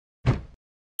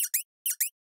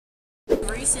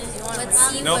Reese's. You want Let's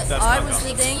see Nope, what that's I not was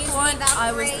the dink one.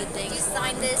 I was the dink. You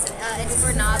signed this. It's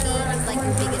for Navi. He's like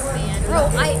your biggest fan.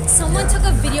 Bro, someone took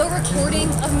a video recording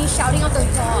of me shouting out their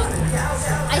dog.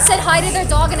 I said hi to their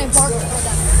dog and I barked for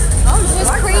them. Oh, it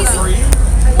was crazy.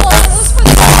 Well, it was for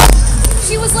the dog.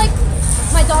 She was like,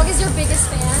 "My dog is your biggest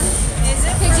fan. Is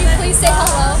it? Could you please say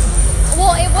hello?"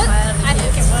 Well, it was. I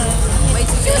think it was.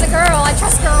 She was a girl. I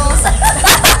trust girls.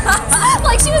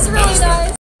 Like she was really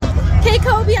nice. Okay,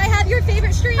 Kobe, I have your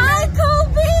favorite streamer. Hi,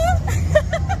 Kobe.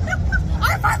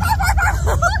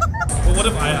 Well, what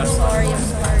if I asked? I'm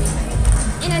sorry.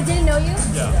 And I didn't know you?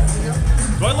 Yeah.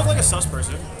 Do I look like a sus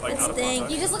person? Like out of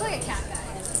context? You just look like a cat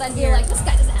guy. So I'd be like, this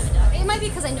guy doesn't have a dog. It might be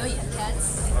because I know you have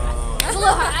cats. It's a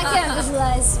little hard. I can't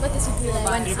visualize what this would be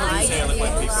like. People can say I look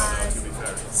like Pico, though, to be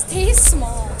fair. Stay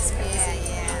small.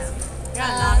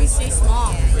 Yeah, Navi, stay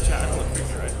small. Which I don't look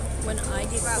creepy, right? When I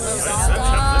did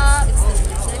Stop it's the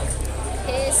music.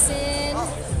 pissing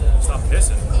Stop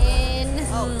pissing. in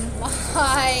my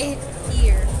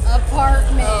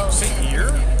apartment. Say ear?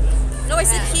 No, I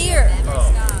said here.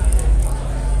 Oh.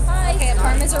 Hi. Okay,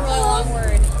 apartment's a really long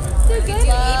word. So good.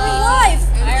 Live.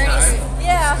 I already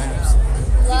Yeah.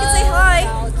 love can say hi.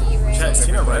 Valkyrae. Chat, is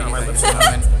Tina right on my lips?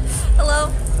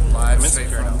 Hello. Live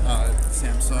speaker,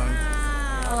 Samsung.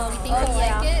 You think you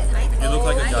like it? You look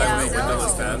like a guy Yeah. with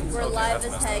Windows 10. We're Okay, live that's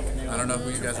as messed heck. I don't know who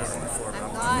you guys are voting for,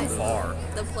 but I'm Far.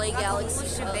 The Play Galaxy.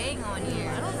 Shebang on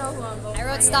here. I don't know who I'm voting I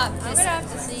wrote stop. I'm gonna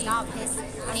have to see.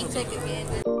 for. Pink pick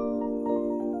again.